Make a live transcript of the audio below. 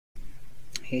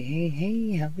Hey, hey,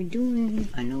 hey, how we doing?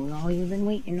 I know all you've been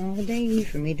waiting all day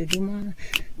for me to do my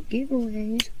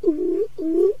giveaways. Ooh,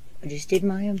 ooh. I just did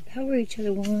my Empower Each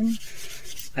Other one.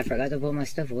 I forgot to put my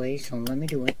stuff away, so let me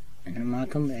do it. And I'm gonna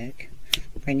come back.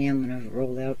 Right now I'm gonna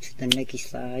roll out the Nike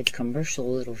Slides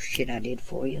commercial little shit I did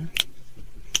for you.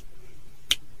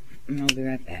 And I'll be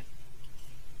right back.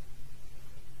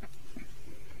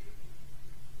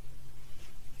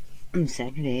 On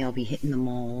Saturday I'll be hitting the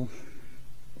mall.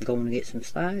 Going to get some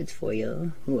slides for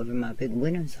you, whoever my big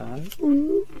winners are.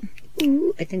 Ooh,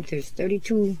 ooh. I think there's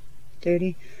 32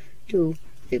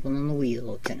 people on the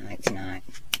wheel tonight.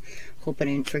 Hope I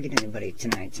didn't forget anybody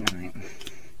tonight.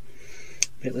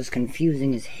 But it was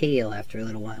confusing as hell after a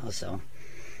little while, so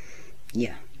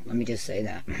yeah, let me just say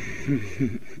that.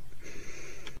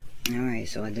 Alright,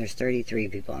 so there's 33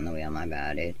 people on the wheel, my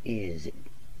bad. It is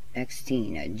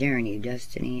Xtina, Journey,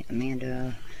 Destiny,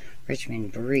 Amanda,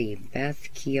 Richmond, Bree, Beth,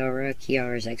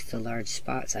 Kiara's extra large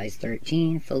spot, size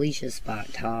 13, Felicia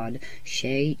spot, Todd,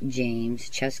 Shay,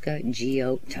 James, Cheska,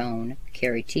 Geo, Tone,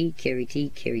 Carrie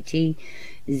T,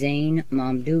 Zane,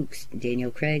 Mom Dukes,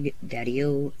 Daniel Craig, Daddy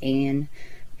O, Ann,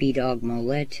 B-Dog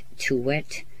Molette,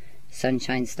 Tuet,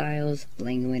 Sunshine Styles,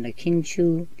 Languina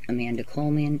Kinchu, Amanda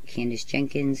Coleman, Candace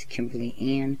Jenkins, Kimberly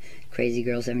Ann, Crazy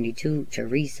Girl 72,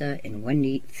 Teresa, and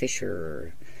Wendy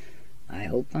Fisher. I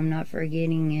hope I'm not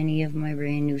forgetting any of my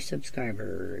brand new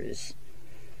subscribers.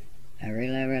 I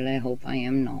really hope I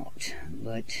am not.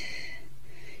 But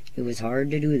it was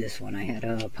hard to do this one. I had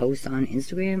a post on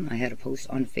Instagram, I had a post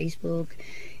on Facebook,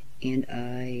 and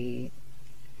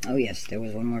oh yes, there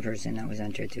was one more person that was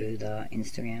entered through the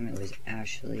Instagram. It was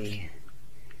Ashley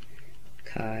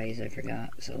Kais, I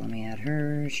forgot. So let me add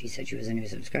her. She said she was a new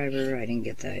subscriber. I didn't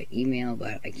get the email,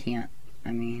 but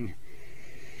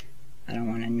I don't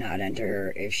want to not enter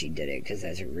her if she did it, because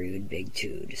that's a rude big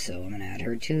toot. So I'm going to add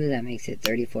her too. That makes it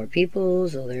 34 people.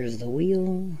 So there's the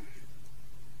wheel.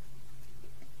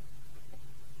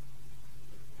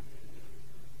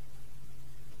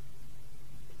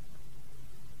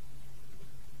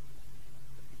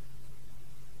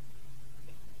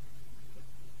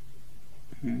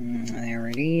 There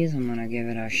it is. I'm going to give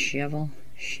it a shovel.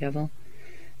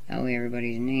 That way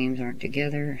everybody's names aren't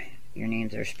together. Your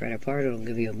names are spread apart. It'll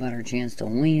give you a better chance to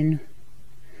win.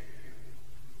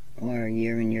 Or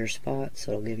you're in your spot,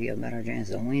 so it'll give you a better chance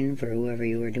to win for whoever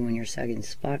you were doing your second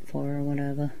spot for or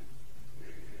whatever.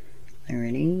 There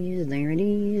it is,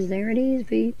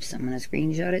 peeps. I'm going to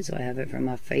screenshot it so I have it from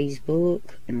my Facebook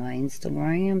and my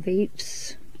Instagram,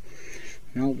 peeps.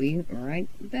 And I'll be right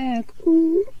back.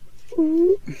 Ooh,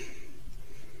 ooh.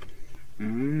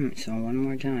 So one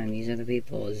more time, these are the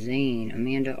people: Zane,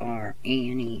 Amanda R,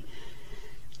 Annie,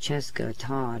 Cheska,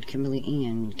 Todd, Kimberly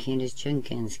Ann, Candace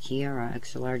Jenkins, Kiara,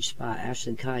 extra large spot,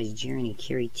 Ashley Kais, Journey,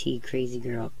 Carrie T, Crazy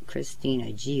Girl,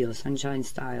 Christina, Geo, Sunshine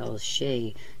Styles,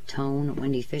 Shay, Tone,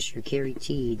 Wendy Fisher, Carrie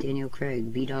T, Daniel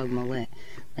Craig, B-Dog Molette,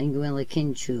 Languilla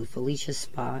Kinchu, Felicia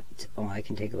Spot. Oh, I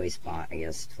can take away spot, I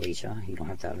guess, Felicia. You don't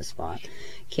have to have a spot.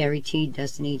 Carrie T,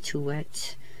 Destiny,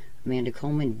 Tuet, Amanda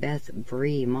Coleman, Beth,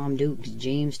 Bree, Mom Dukes,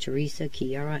 James, Teresa,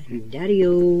 Kiara, and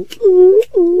Daddy-O. Ooh,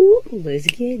 ooh, let's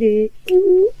get it.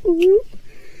 Ooh, ooh.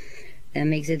 That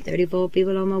makes it 34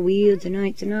 people on my wheel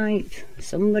tonight.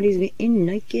 Somebody's getting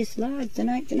Nike Slides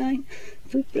tonight.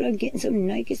 People are getting some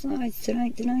Nike Slides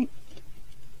tonight.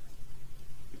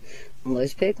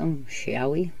 Let's pick them,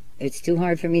 shall we? It's too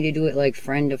hard for me to do it like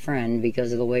friend to friend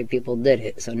because of the way people did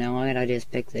it. So now I gotta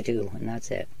just pick the two, and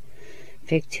that's it.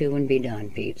 Pick two and be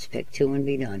done, peeps. Pick two and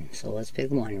be done. So let's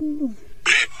pick one. Ooh.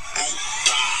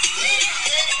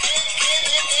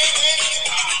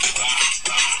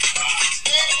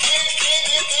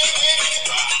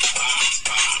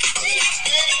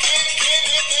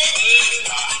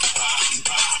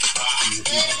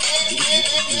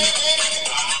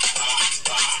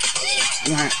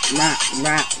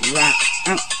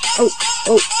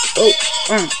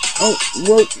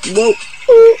 Whoa.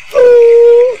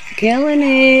 Ooh. Killing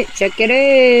it. Check it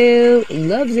out.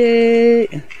 Loves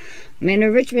it.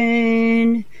 Amanda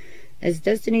Richmond. That's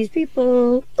Destiny's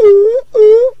people.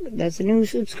 Ooh. That's a new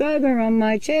subscriber on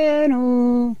my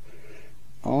channel.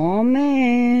 Oh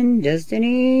man.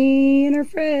 Destiny and her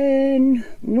friend.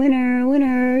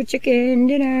 Winner. Chicken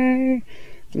dinner.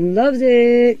 Loves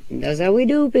it. That's how we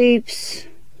do, peeps.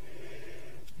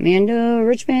 Amanda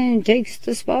Richmond takes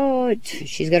the spot.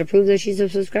 She's got to prove that she's a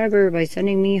subscriber by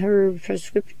sending me her thing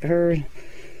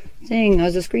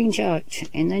as a screenshot,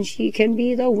 and then she can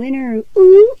be the winner.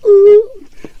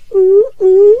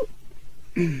 Ooh.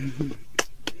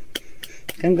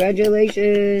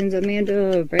 Congratulations,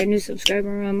 Amanda, brand new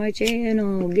subscriber on my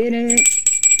channel. Get it?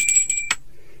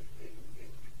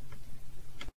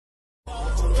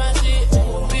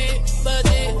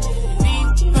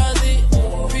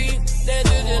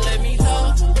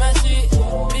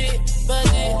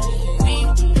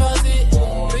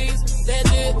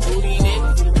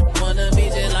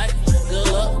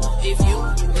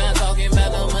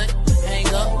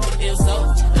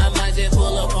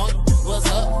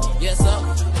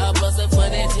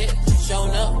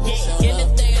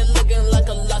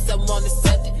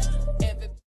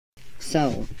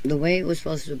 So, the way it was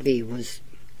supposed to be was,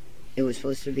 it was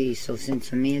supposed to be, so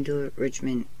since Amanda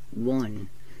Richmond won,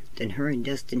 then her and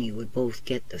Destiny would both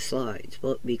get the slides.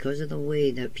 But because of the way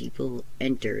that people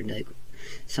entered, like,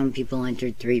 some people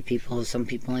entered 3 people, some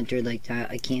people entered like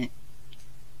that, I can't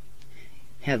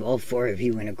have all 4 of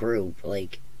you in a group,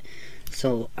 like,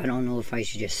 so I don't know if I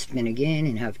should just spin again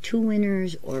and have 2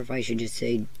 winners, or if I should just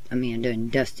say Amanda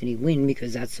and Destiny win,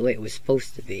 because that's the way it was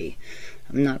supposed to be.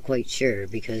 I'm not quite sure,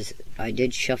 because I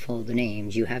did shuffle the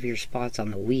names. You have your spots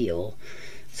on the wheel,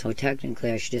 so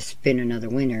technically I should just spin another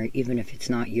winner, even if it's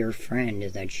not your friend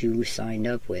that you signed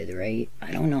up with, right?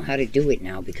 I don't know how to do it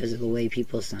now because of the way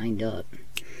people signed up.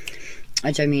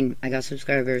 Which, I mean, I got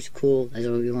subscribers, cool, that's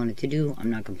what we wanted to do.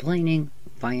 I'm not complaining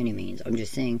by any means. I'm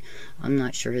just saying I'm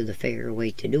not sure the fair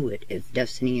way to do it. If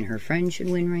Destiny and her friend should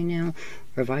win right now,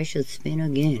 or if I should spin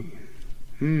again.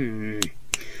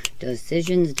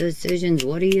 Decisions, decisions.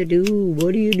 What do you do?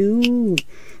 What do you do?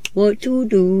 What to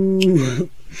do?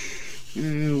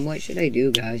 What should I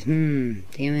do, guys? Damn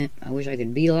it. I wish I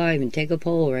could be live and take a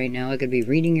poll right now. I could be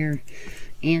reading your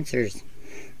answers.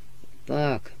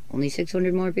 Fuck. Only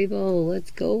 600 more people.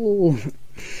 Let's go.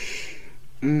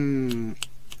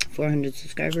 400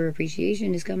 subscriber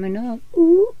appreciation is coming up.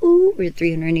 Ooh, ooh. We're at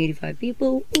 385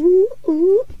 people. Ooh,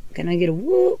 ooh. Can I get a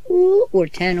woo, woo? We're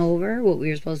 10 over what we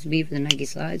were supposed to be for the Nike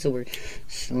slide, so we're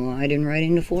sliding right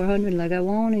into 400 like I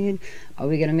wanted. Are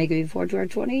we going to make it before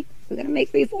 420? We're going to make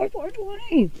it before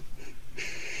 420.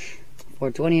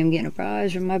 420, I'm getting a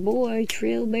prize from my boy,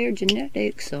 Trail Bear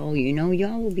Genetics, so you know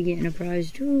y'all will be getting a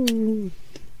prize too.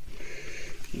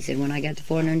 He said when I got to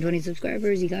 420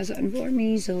 subscribers, he got something for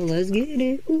me, so let's get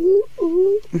it. Ooh,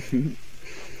 ooh.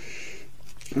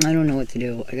 I don't know what to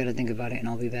do. I gotta think about it, and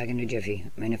I'll be back in a jiffy.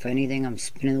 I mean, if anything, I'm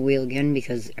spinning the wheel again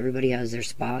because everybody has their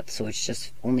spot, so it's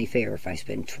just only fair if I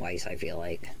spin twice, I feel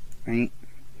like. Right?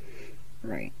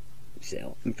 Right.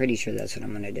 So, I'm pretty sure that's what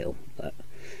I'm gonna do. But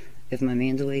if my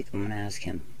man's awake, I'm gonna ask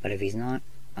him. But if he's not,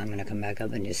 I'm gonna come back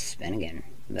up and just spin again.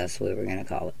 That's the way we're gonna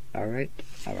call it. Alright?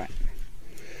 Alright.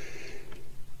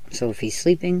 So if he's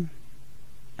sleeping,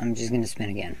 I'm just going to spin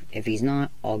again. If he's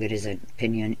not, I'll get his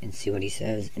opinion and see what he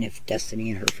says. And if Destiny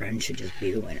and her friend should just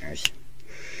be the winners.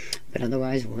 But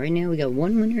otherwise, right now we got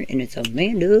 1 winner, and it's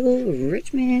Amanda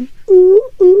Richmond. Ooh,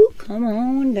 ooh, come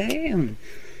on down.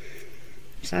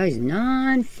 Size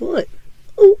 9 foot.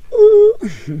 Ooh,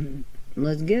 ooh.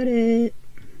 Let's get it.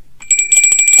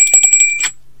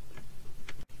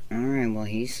 Alright, well,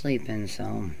 he's sleeping,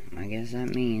 so I guess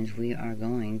that means we are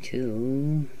going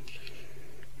to...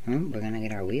 Oh, we're gonna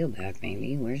get our wheel back,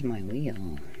 maybe. Where's my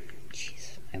wheel?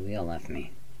 Jeez, my wheel left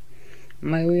me.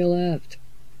 My wheel left.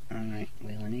 Alright,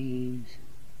 wheel of names.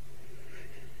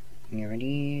 Here it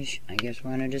is. I guess we're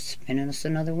gonna just spin us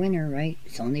another winner, right?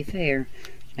 It's only fair.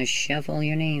 Just shuffle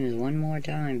your names 1 more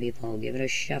time, people. Give it a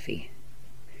shuffie.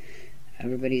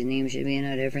 Everybody's name should be in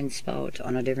a different spot,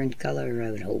 on a different color,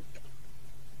 I would hope.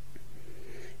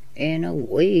 And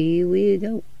away we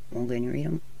go. Well, can you read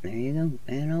them? There you go.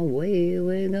 And away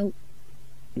we go.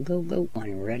 Go, go.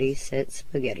 On ready, set,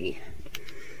 spaghetti.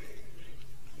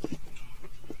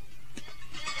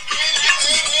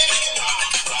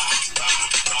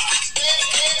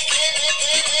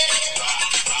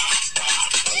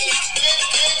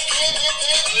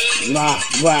 Rah,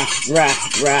 rah, rah,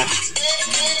 rah.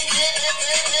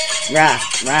 Rah,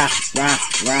 rah, rah,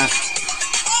 rah.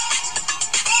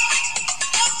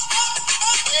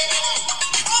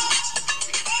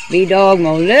 B-Dog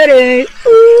Moletti,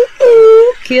 ooh,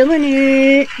 ooh, killing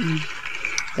it.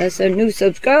 That's a new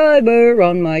subscriber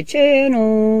on my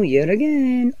channel, yet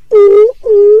again, ooh,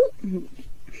 ooh.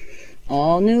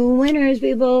 All new winners,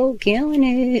 people, killing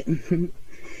it.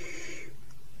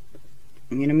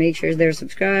 I'm going to make sure they're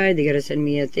subscribed. They got to send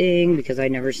me a thing because I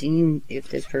never seen if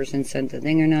this person sent the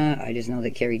thing or not. I just know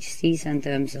that Carrie C sent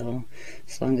them. So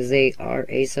as long as they are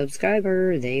a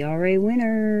subscriber, they are a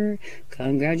winner.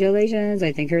 Congratulations.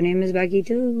 I think her name is Becky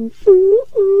too. Ooh,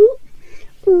 ooh,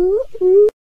 ooh, ooh.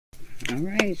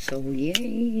 Alright, so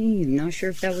yay. I'm not sure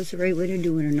if that was the right way to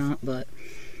do it or not, but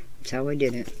that's how I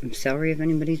did it. I'm sorry if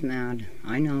anybody's mad.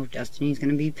 I know Destiny's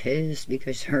going to be pissed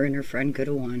because her and her friend could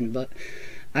have won, but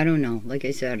I don't know. Like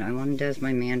I said, I wanted to ask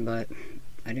my man, but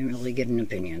I didn't really get an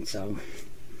opinion, so.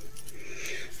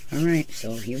 Alright,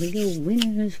 so here we go.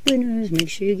 Winners, winners. Make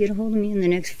sure you get a hold of me in the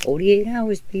next 48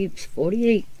 hours, peeps.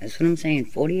 48. That's what I'm saying.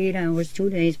 48 hours, 2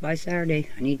 days by Saturday.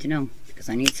 I need to know, because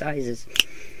I need sizes.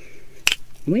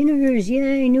 Winners,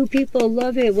 yay, new people,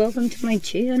 love it. Welcome to my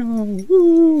channel.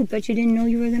 Woo, bet you didn't know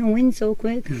you were going to win so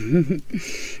quick.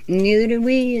 Neither did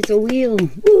we, it's a wheel.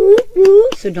 Woo, woo.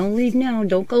 So don't leave now,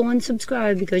 don't go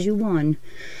unsubscribe because you won.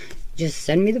 just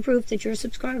send me the proof that you're a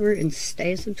subscriber and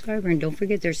stay a subscriber. And don't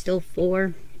forget, there's still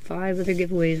 4, 5 other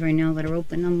giveaways right now that are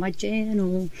open on my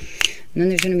channel. And then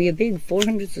there's going to be a big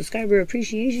 400 subscriber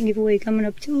appreciation giveaway coming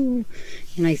up too.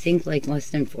 And I think like less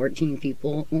than 14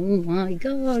 people. Oh my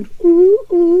god. Ooh,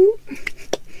 ooh.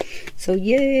 So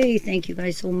yay, thank you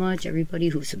guys so much, everybody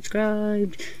who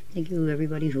subscribed. Thank you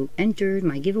everybody who entered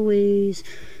my giveaways.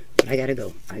 But I gotta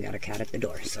go. I got a cat at the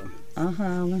door. So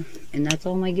and that's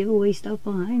all my giveaway stuff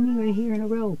behind me right here in a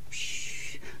row.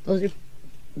 Shh. Those are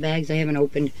bags I haven't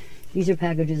opened. These are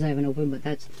packages I haven't opened, but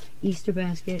that's Easter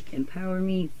basket, Empower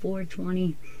Me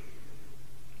 420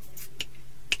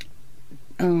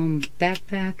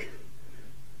 backpack,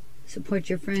 support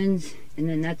your friends, and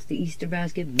then that's the Easter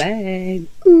basket bag.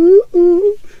 Ooh,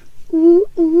 ooh, ooh,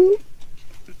 ooh.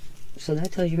 So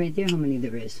that tells you right there how many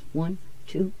there is. 1,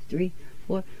 2, 3,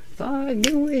 4, 5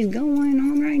 giveaways going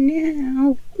on right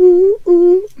now. Ooh,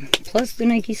 ooh. Plus the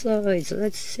Nike slides, so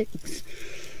that's 6.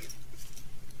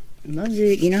 Loves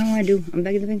it. You know how I do. I'm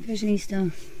back at the Pink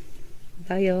Fashionista.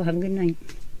 Bye, y'all. Have a good night.